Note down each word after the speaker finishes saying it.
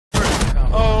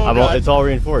It's all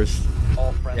reinforced.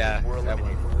 Yeah.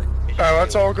 Alright,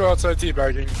 let's all go outside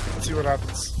teabagging and see what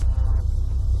happens.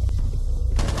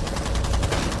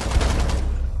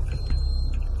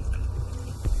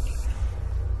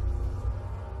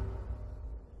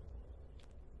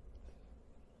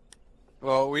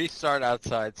 Well, we start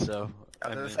outside, so. I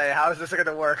was gonna say, how is this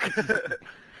gonna work?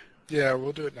 Yeah,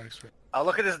 we'll do it next week. Oh,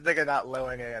 look at this nigga not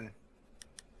lowing in.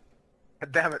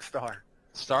 Damn it, Star.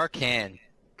 Star can.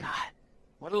 God,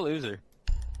 what a loser.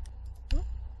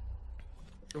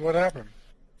 What happened?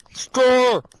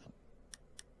 Star!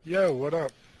 Yo, what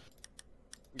up?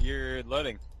 You're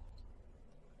loading.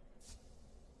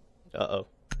 Uh-oh.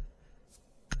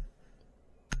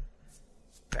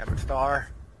 Damn it, Star.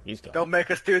 He's gone. Don't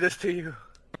make us do this to you.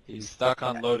 He's stuck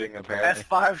on loading, apparently.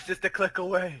 S5's just a click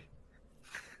away.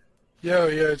 Yo,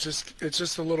 yeah, it's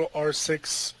just a little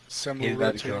R6 semi He's about to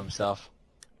rotating. kill himself.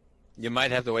 You might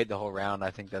have to wait the whole round.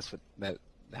 I think that's what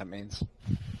that means.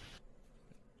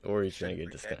 Or he's trying to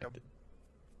get disconnected.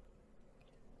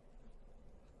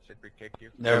 Should we kick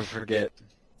you? Never forget.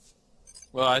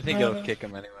 Well, I think it'll kick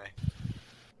him anyway.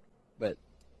 But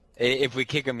if we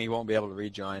kick him, he won't be able to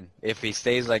rejoin. If he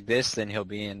stays like this, then he'll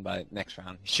be in by next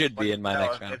round. He should be in by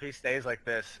next round. If he stays like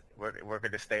this, we're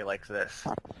gonna stay like this.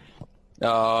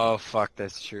 Oh, fuck,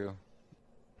 that's true.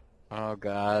 Oh,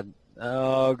 God.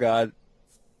 Oh, God.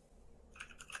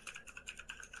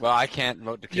 Well, I can't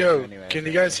vote to kick Yo, you anyway. can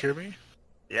you guys hear me?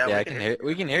 Yeah, Yeah,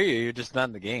 we can hear you. You're just not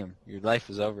in the game. Your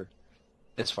life is over,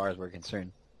 as far as we're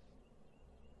concerned.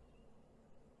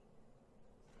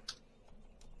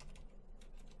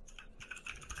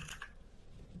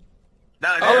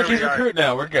 No, Oh, look, he's recruit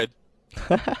now. We're good.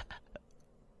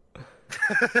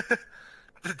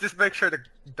 Just make sure to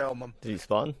dome him. Did he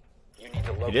spawn? You need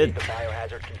to locate did. the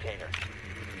biohazard container.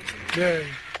 Yay.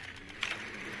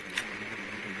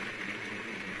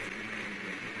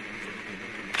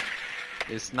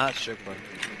 It's not Shukla,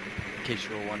 in case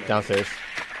you were wondering. Downstairs.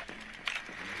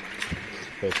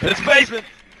 Basement. It's basement!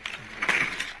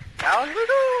 Out we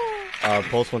go!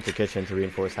 Pulse went to kitchen to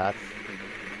reinforce hatch.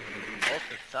 Oh,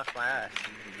 suck my ass.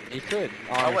 He could,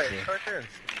 Oh wait, honestly. it's Cartoonz.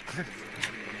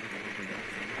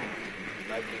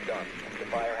 Nicely done. The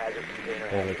biohazard container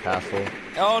In the has castle.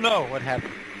 Oh no, what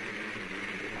happened?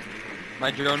 My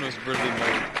drone was brutally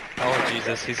murdered. Oh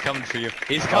Jesus, he's coming for you.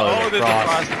 He's coming. Oh, Oh, there's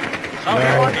frost. a frost. Oh,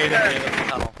 No. okay, there's a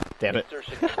tunnel. Damn it.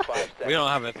 insertion in 5 seconds. We don't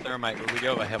have a thermite, but we do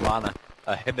have a Hibana.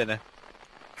 A Hibana.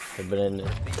 I've been in.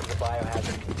 Seize the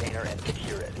biohazard container and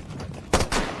secure it.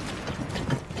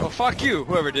 Oh, fuck you,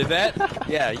 whoever did that.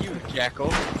 Yeah, you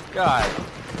jackal. God.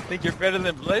 Think you're better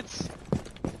than Blitz?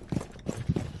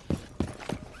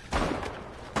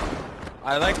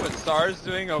 I like what Star's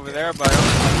doing over there, but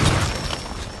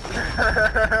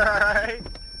Alright.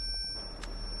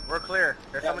 We're clear.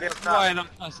 There's somebody else top. Why not?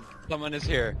 Someone is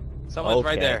here. Someone's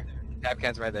right Okay. there.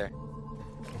 Capcan's right there.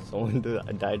 Someone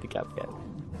died to Capcan.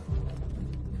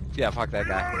 Yeah, fuck that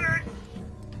guy.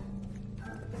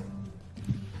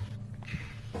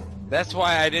 That's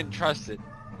why I didn't trust it.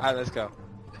 Alright, let's go.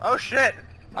 Oh shit!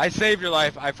 I saved your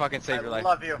life. I fucking saved your I life.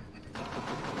 love you.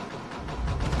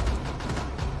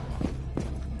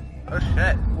 Oh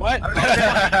shit. What?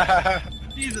 Oh,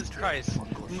 Jesus Christ.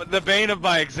 The bane of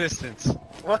my existence.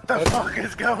 what the fuck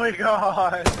is going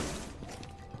on?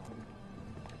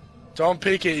 Don't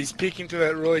peek it. He's peeking through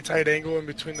that really tight angle in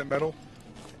between the metal.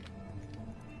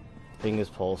 Ping his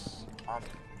pulse.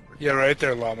 Yeah, right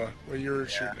there, Llama, where you were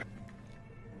shooting. at.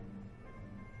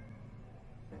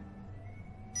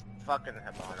 Fucking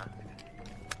Hibana.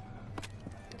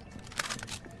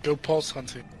 Go pulse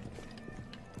hunting.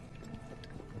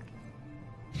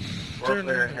 We're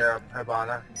clear here,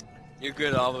 Hibana. You're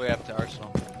good all the way up to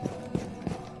Arsenal.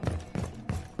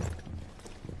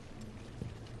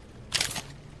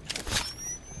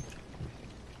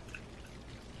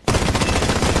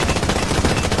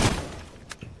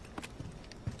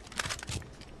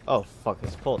 Oh fuck,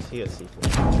 his pulse. He has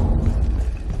C4.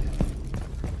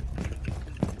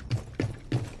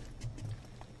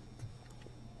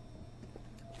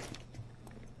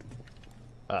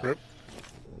 Rip.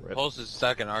 Rip. Pulse is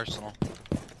stuck in Arsenal.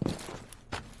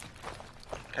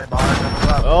 Hibana comes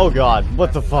up. Oh god,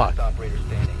 what the fuck? Last operator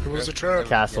standing. It was a trap.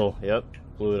 Castle, yep.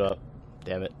 Blew it up.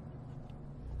 Damn it.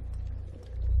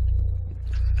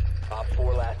 Op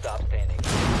 4 last stop standing.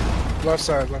 Left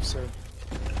side, left side.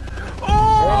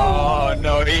 Oh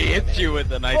no, he hits you with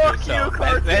the nitro Fuck cell. you,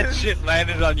 That Cartoonz. shit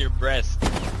landed on your breast.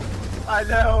 I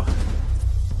know.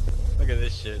 Look at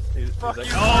this shit. He's Fuck like,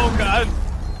 you. oh god.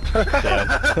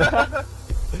 Damn.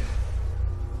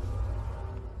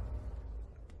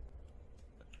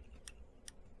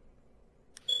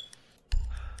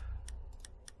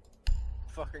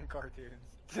 fucking cartoons.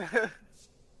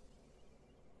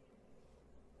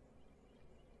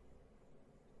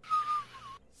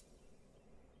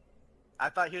 I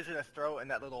thought he was gonna throw it in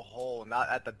that little hole, not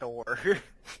at the door.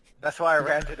 That's why I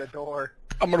ran to the door.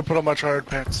 I'm gonna put on my tryhard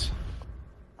pants.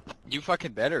 You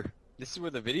fucking better. This is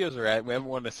where the videos are at. We haven't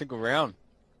won a single round.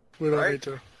 We don't Right? need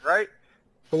to. Right?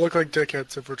 We'll look like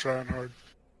dickheads if we're trying hard.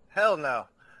 Hell no.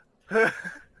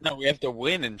 No, we have to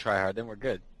win and try hard, then we're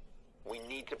good. We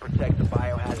need to protect the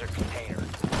biohazard container.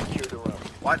 Secure the room.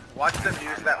 Watch them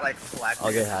use that like flag.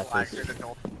 I'll get flag hackers. through the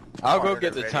door. I'll Part go of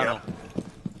get the the video. tunnel.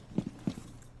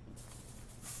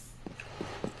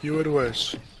 You would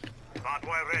wish.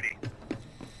 Convoy ready.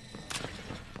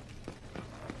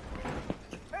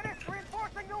 Finish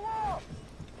reinforcing the wall.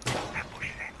 Ambush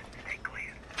set. Stay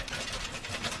clear.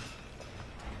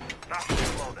 Now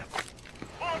blow them.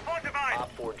 Wall fortified.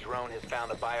 Op 4 drone has found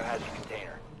the biohazard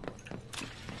container.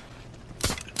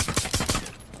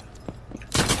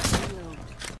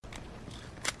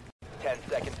 Ten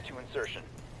seconds to insertion.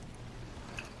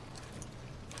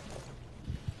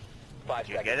 5 Did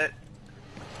you seconds. get it?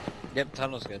 Yep,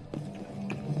 tunnel's good.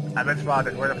 I've been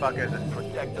spotted. Where the fuck is it?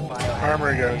 Protect the biohazard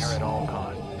Armory container goes. at all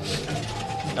costs.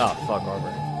 Oh, fuck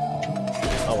armor.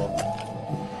 Oh well.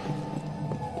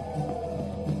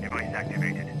 Device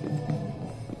activated.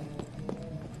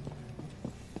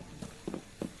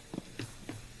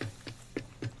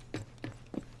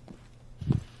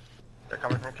 They're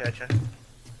coming from kitchen.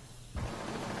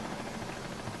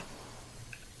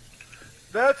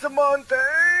 That's a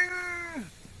Montang!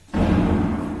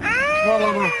 Run,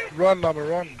 Llama. Run, Llama,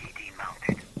 run. PD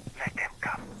mounted. Let them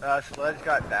come. Sledge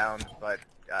got down, but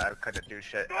I couldn't do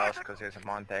shit else because there's a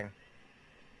Montang.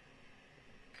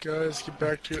 Guys, get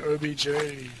back to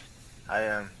OBJ. I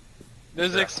am.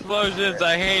 There's Yeah. explosions.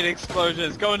 I hate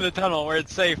explosions. Go into the tunnel where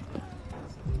it's safe.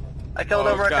 I killed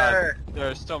Oh, over God. there. There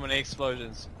are so many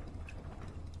explosions.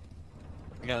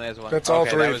 Okay, there's one. That's all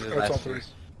Okay, three. that was his That's last all three. one.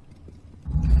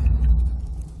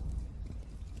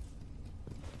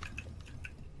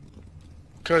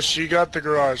 Cause she got the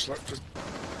garage. Just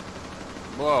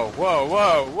Whoa, whoa,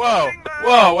 whoa, whoa,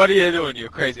 whoa! What are you doing, you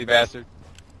crazy bastard?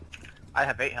 I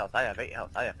have 8 health. I have 8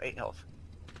 health. I have 8 health.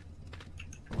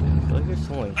 I feel like there's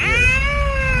someone here.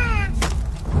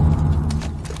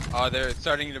 Oh, they're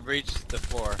starting to breach the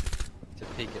floor to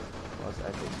peek it. Oh, it's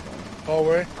actually fun.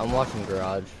 hallway. I'm watching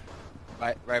garage.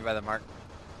 Right by the mark.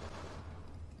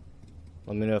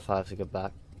 Let me know if I have to get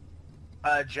back.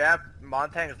 Jab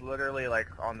Montang is literally like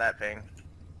on that thing.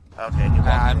 Okay, you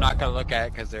I'm not gonna look at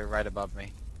it because they're right above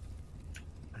me.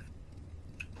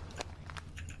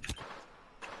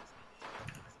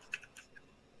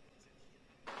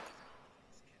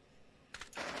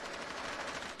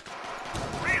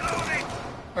 Reloading.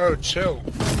 Oh, chill.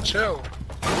 Chill.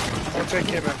 I'll take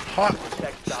him in hot.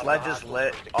 Sledge is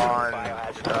lit on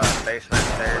the basement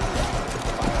stairs.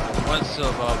 One's still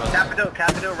above us.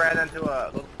 Capito ran into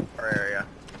a little area.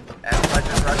 And Sledge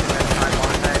is rushing into my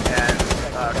Montang,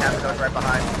 and Capito's right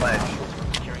behind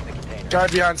Sledge. Securing the container. Guy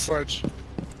behind Sledge.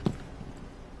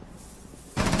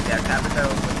 Yeah, Capito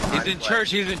was behind He's in Sledge.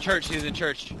 church. He's in church. He's in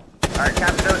church. Alright,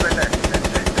 Capito's right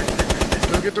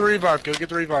there. Go get the revive. Go get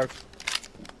the revive.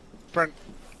 Brent,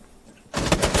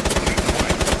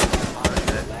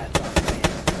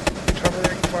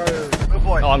 covering fire. Good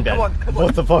boy. Oh, I'm dead. Come on, come on.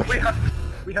 What the fuck?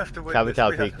 We have to win Capital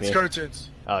this. We have peeked to- me. It's Cartoonz.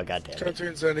 Oh, goddamn.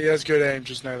 Cartoonz and he has good aim,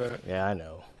 just know that. Yeah, I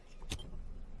know.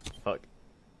 Fuck.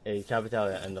 Hey, Capital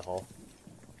in the hall.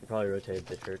 He probably rotated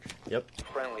the church. Yep.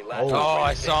 Friendly Oh. last. Oh,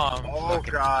 I saw him. Oh,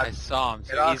 Fucking- God. I saw him. Get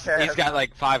So off he's him. got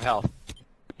like 5 health.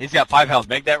 He's got 5 health.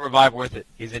 Make that revive worth it.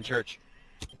 He's in church.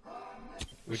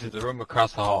 Which is the room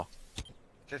across the hall.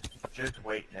 Just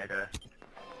wait, nigga.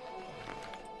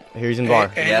 Here's in bar.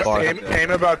 Aim, Yeah, bar.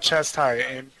 aim about chest high.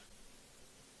 Aim.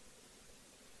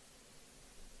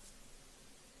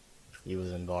 He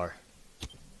was in bar.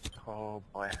 Oh,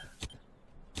 boy.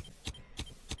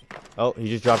 Oh, he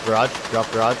just dropped garage.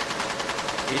 Dropped garage.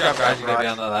 He dropped garage. You gotta be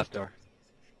on the left door.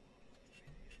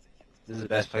 This is the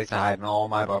best place to hide in all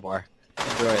my barbed wire.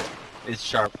 Enjoy it. It's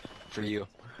sharp for you.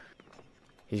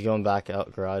 He's going back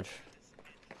out garage.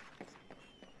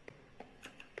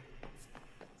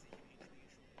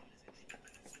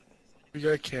 We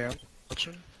got Cam. Watch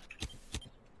him.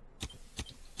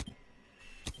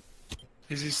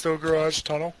 Is he still garage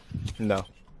tunnel? No.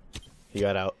 He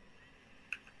got out.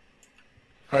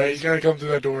 Alright, he's gonna come through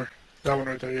that door. That one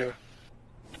right there, yeah.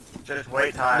 Just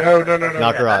wait time. No.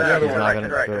 Not garage. The other He's one. not To gonna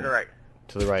the right, go to the right.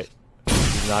 to the right.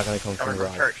 He's not gonna come from Coming from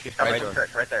garage. church. He's coming Right from door.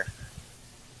 church, right there.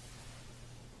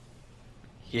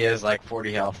 He has like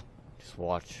 40 health. Just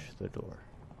watch the door.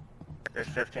 There's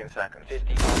 15 seconds.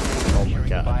 50 Oh my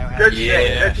god. Good Yeah.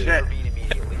 shit, good shit. intervene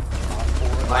immediately. Op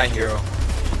 4 My hero.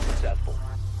 successful.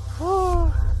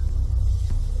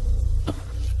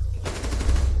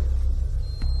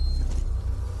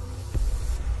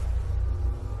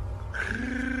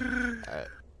 Alright,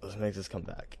 let's make this come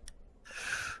back.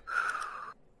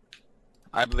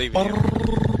 I believe in you.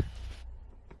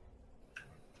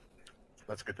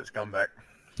 Let's get this comeback.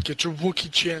 Get your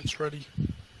Wookiee chants ready.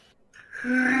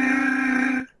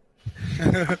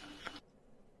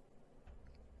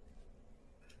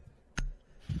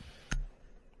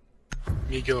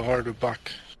 Me go harder, buck.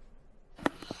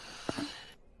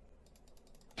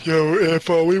 Yo, if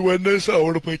we win this, I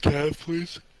want to play Cav,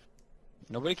 please.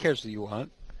 Nobody cares who you want.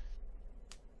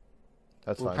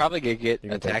 That's We're fine. probably gonna get You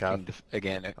can take attacking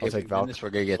again. I'll If we take win Valk. this, we're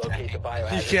gonna get Locate the attacking. biohazard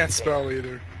He can't container. spell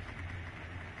either.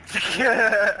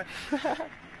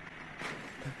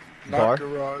 Not Bar?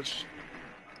 garage.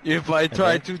 If I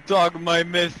try to talk my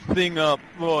mess thing up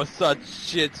for such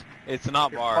shit, it's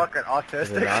not You're bar. fucking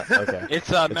Is it autistic. not? Okay.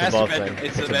 It's a It's master above bedroom. thing.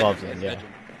 It's It's a above bedroom. thing, It's a yeah.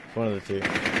 bedroom. It's one of the two.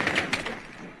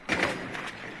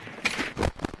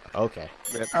 Okay.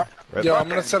 Rip. Rip. Yo, I'm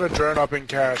gonna set a drone up in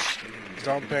cache.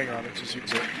 Don't ping on it, just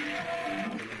use it.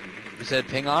 You said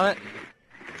ping on it?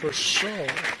 For sure.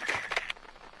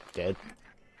 Dead.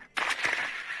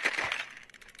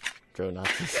 Drone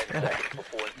Nazis. 10 seconds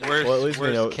before insertion. Worst, Well, at least we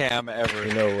worst know- cam ever.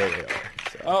 We know where they are.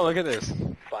 So. Oh, look at this.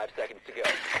 5 seconds to go.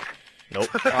 Nope.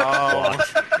 Oh,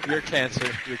 you're cancer.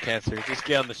 You're cancer. Just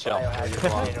get on the shelf. Biohazard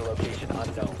container location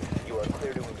unknown. You are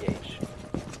clear to engage.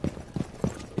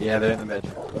 Yeah, they're in the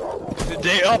bedroom.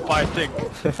 Day up, I think.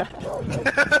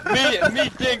 me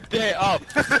think day up.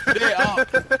 Day up.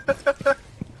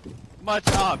 Much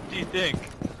up, do you think?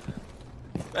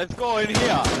 Let's go in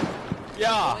here.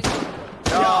 Yeah.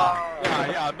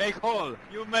 Yeah. Make hole.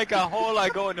 You make a hole, I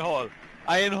go in hole.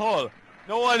 I in hole.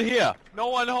 No one here. No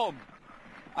one home.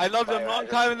 I love them long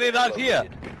time and they're not here.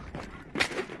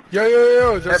 Yo,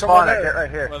 there's Get someone Bonnet, get there. right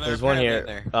here. Well, There's one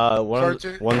apparently here. there.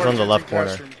 One's on the left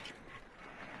corner.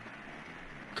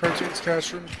 Cartoonz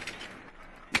cash room.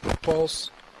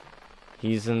 Pulse.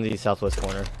 He's in the southwest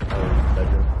corner of the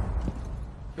bedroom.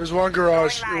 There's one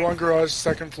garage. One garage,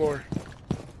 second floor.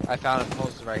 I found him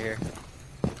posted right here.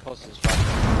 Posted is fine.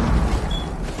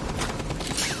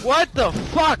 What the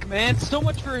fuck, man? So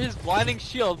much for his blinding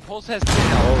shield. Pulse has 10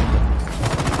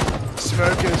 health.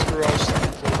 Smoke is garage,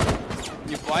 second floor.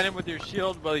 You blind him with your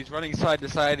shield while he's running side to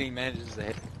side and he manages to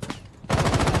hit.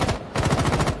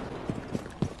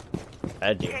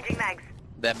 Bad dude. Changing mags.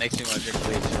 That makes me want to drink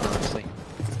bleach, honestly.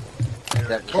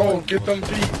 That Cole, get them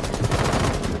feet.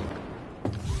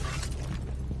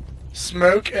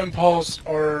 Smoke and Pulse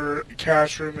are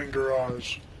cash room and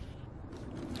garage.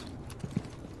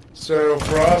 So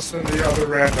for us and the other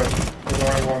random, the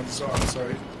right ones on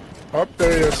site. Oh,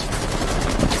 there he is.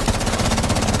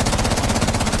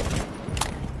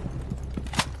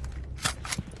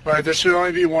 Alright, there should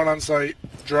only be one on site.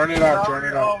 Drone it out, drone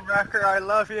it out. Ohmwrecker, I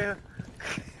love you.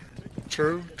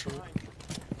 True.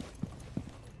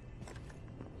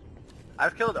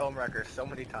 I've killed Ohmwrecker so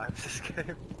many times this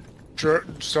game.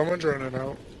 Someone drone it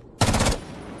out.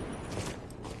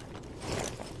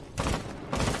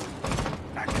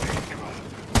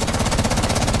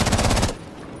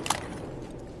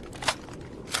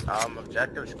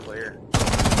 Objective's clear.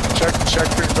 Check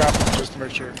the graphics just to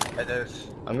make sure. It is.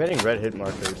 I'm getting red hit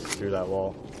markers through that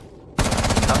wall.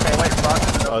 Okay, wait,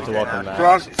 Frost is Oh, it's a over welcome here back.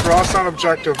 now. Frost on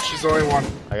objective, she's the only one.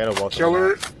 I gotta walk. Kill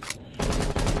her.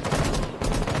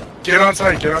 Get on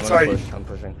site, get on site. I'm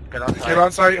pushing. Get on Get site.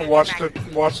 on site and watch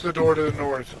the door to the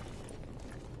north.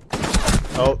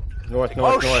 Oh, north.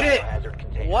 Oh shit! Biohazard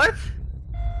container. What?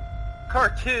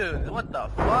 Cartoons, what the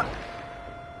fuck?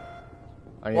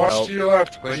 I need Watch help. to your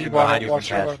left. Pushing Keep on, behind you watch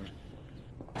from to your cash left. room.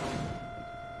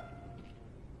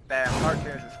 Damn,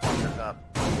 Cartoons is fucking us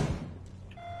up.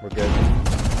 We're good.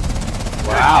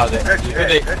 Wow, Good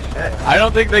shit, good shit. I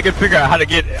don't think they could figure out how to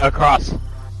get across.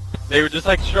 They were just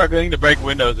like struggling to break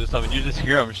windows or something. You just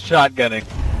hear them shotgunning.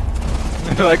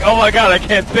 They're like, oh my god, I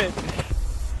can't fit.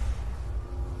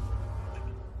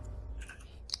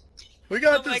 We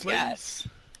got Oh my this, God. ladies.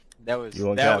 That was You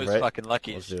want that that, was right? fucking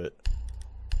lucky. Let's do it.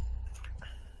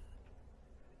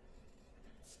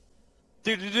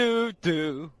 Do do do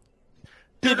do.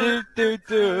 Do do do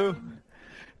do.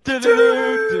 Do do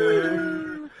do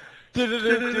do. Do do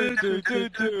do do do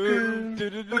do. Do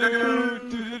do do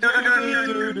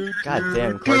do. God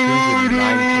damn, Cartoonz with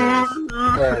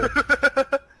 9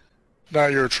 kills. Now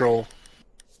you're a troll.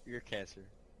 You're cancer.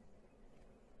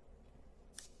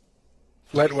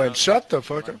 Let win. Shut the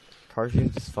fuck up.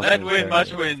 Cartoonz is fucking Let win, terrible.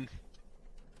 must win.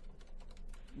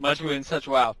 Much win, such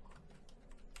wow.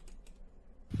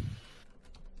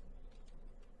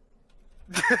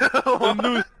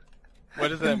 What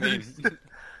does that mean?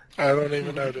 I don't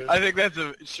even know, dude. I think that's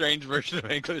a strange version of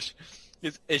English.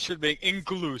 It should be in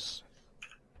loose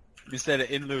instead of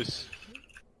in loose.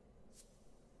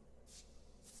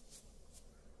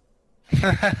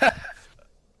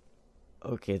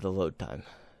 Okay, the load time.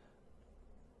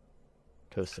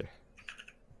 Toaster.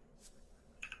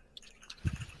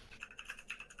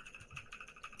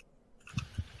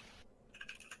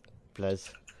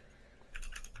 Blez.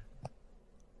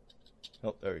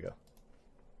 Oh, there we go.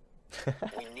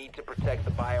 We need to protect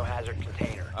the biohazard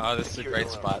container. Oh, this is a Secure great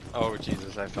the room. spot. Oh,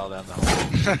 Jesus, I fell down the hole.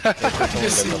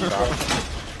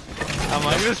 I'm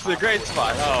like, this is a great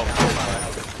spot. Oh,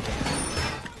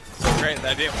 so great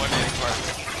that I didn't want any part of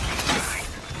it.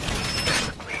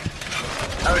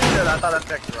 Oh shit, I thought I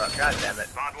picked her up. God damn it.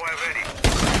 Convoy ready.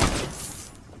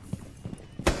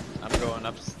 I'm going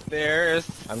upstairs.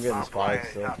 I'm getting spotted Convoy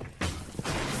still. up.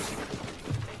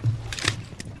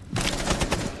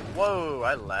 Whoa,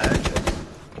 I lagged.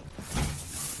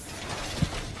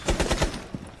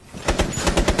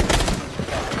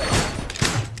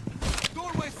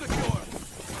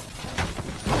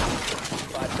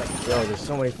 Yo, there's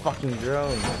so many fucking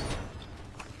drones.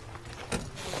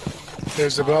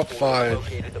 There's about 5.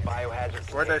 Located the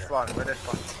biohazard Where'd they container. spawn? Where'd they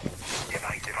spawn?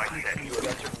 Device set. You have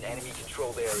entered an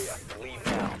enemy-controlled area. Leave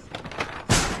now.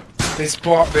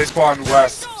 They spawn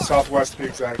west, southwest to be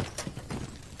exact.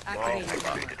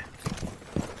 Activated.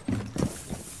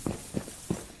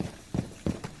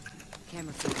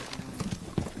 Camera filter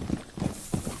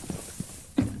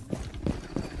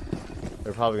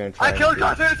They're probably gonna try. I killed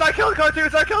Cartoonz! I killed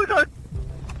Cartoonz! I killed Cartoonz!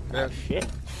 Oh, shit.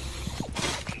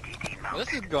 Well,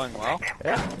 this is going well.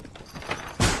 Yeah.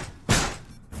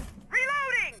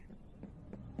 Reloading.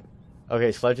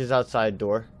 Okay, Sledge is outside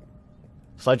door.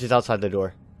 Sledge is outside the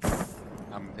door.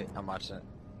 I'm watching it.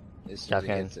 As soon as he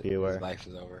Capcan, hits it, be aware. his life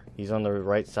is over. He's on the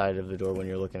right side of the door when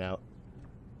you're looking out.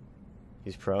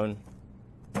 He's prone.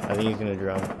 I think he's gonna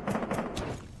drone.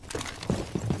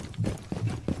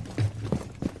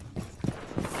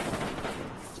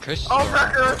 Kush.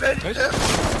 Ohmwrecker avenged Kush. him!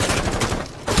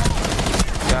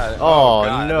 God, Oh,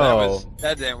 God, no.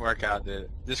 That didn't work out, dude.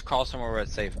 Just crawl somewhere where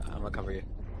it's safe. I'm gonna cover you.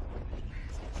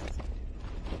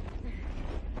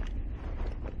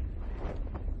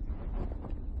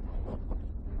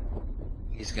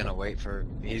 He's gonna wait for.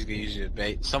 He's gonna use you as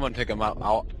bait. Someone pick him up.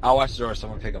 I'll watch the door.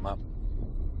 Someone pick him up.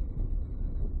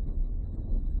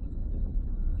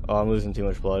 Oh, I'm losing too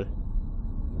much blood.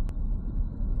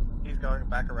 He's going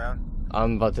back around.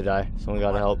 I'm about to die. Someone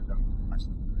gotta help.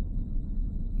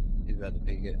 He's about to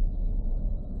pick it.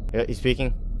 Yeah, he's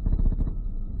speaking.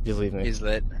 Just leave me. He's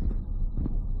lit.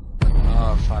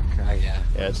 Oh fuck! Yeah.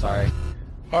 Yeah, it's Sorry.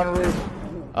 On roof.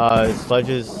 Sledge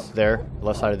is there.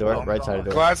 Left side of door. Right side of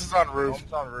door. Glass is on roof.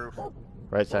 Home's on roof.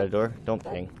 Right side of door. Don't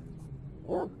ping.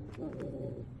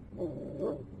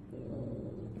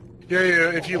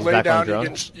 Yeah. If you He's lay back on down,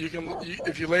 drone?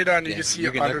 if you lay down, you Yeah, can see you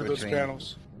it can look under those between.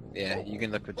 panels. Yeah, you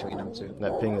can look between them too.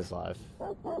 That ping is live.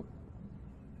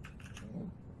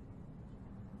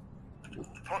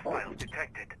 Hostile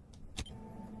detected.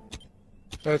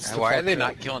 That's the Why are they fuck-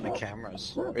 not killing the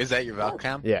cameras? Is that your Valve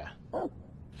cam? Yeah.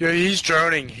 Yeah, he's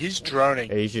droning. He's droning.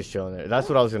 Yeah, he's just chilling there. That's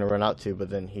what I was gonna run out to, but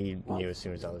then he knew as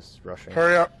soon as I was rushing.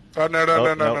 Hurry up. Oh, no.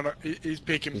 Oh, no. He's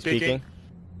peeking. He's peeking.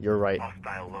 You're right.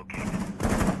 Hostile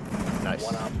located. Nice.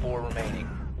 1 on 4 remaining.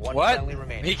 One What? friendly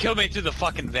remaining. He killed me through the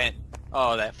fucking vent.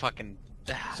 Oh, that fucking.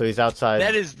 So he's outside.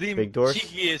 That is the big doors?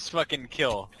 cheekiest fucking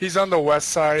kill. He's on the west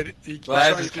side. Well, that's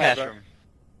he's his trying cash to get room. back.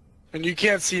 And you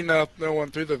can't see no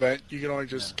one through the vent. You can only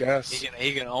just guess.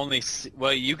 He can only see,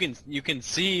 well, you can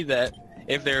see that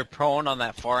if they're prone on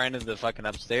that far end of the fucking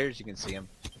upstairs, you can see them.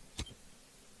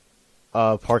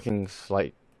 Parking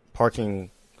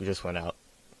just went out.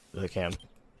 The cam.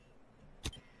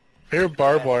 Here,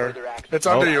 barbed wire. Further action. It's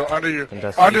under Oh. you. Under you.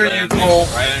 Fantastic. Under you, Cole.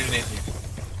 Right underneath you.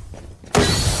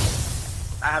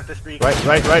 I have to speak. Right.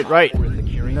 We're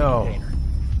securing the No. container.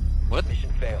 What?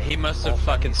 Mission failed. He must have All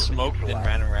fucking friendlies have been smoked and neutralized.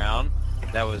 ran around.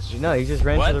 That was. No, he just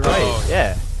ran What? to the right. Oh.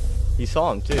 Yeah. He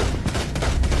saw him too.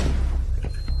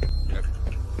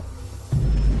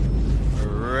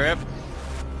 Rip.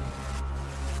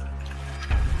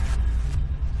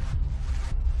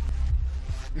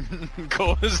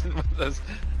 Cole isn't with us.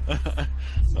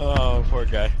 Oh, poor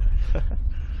guy.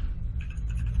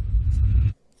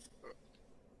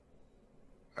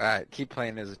 Alright, keep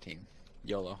playing as a team.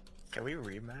 YOLO. Can we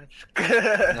rematch?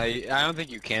 No, I don't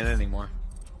think you can anymore.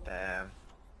 Damn.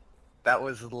 That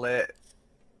was lit.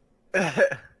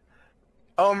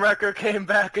 Ohmwrecker came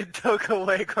back and took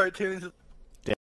away Cartoonz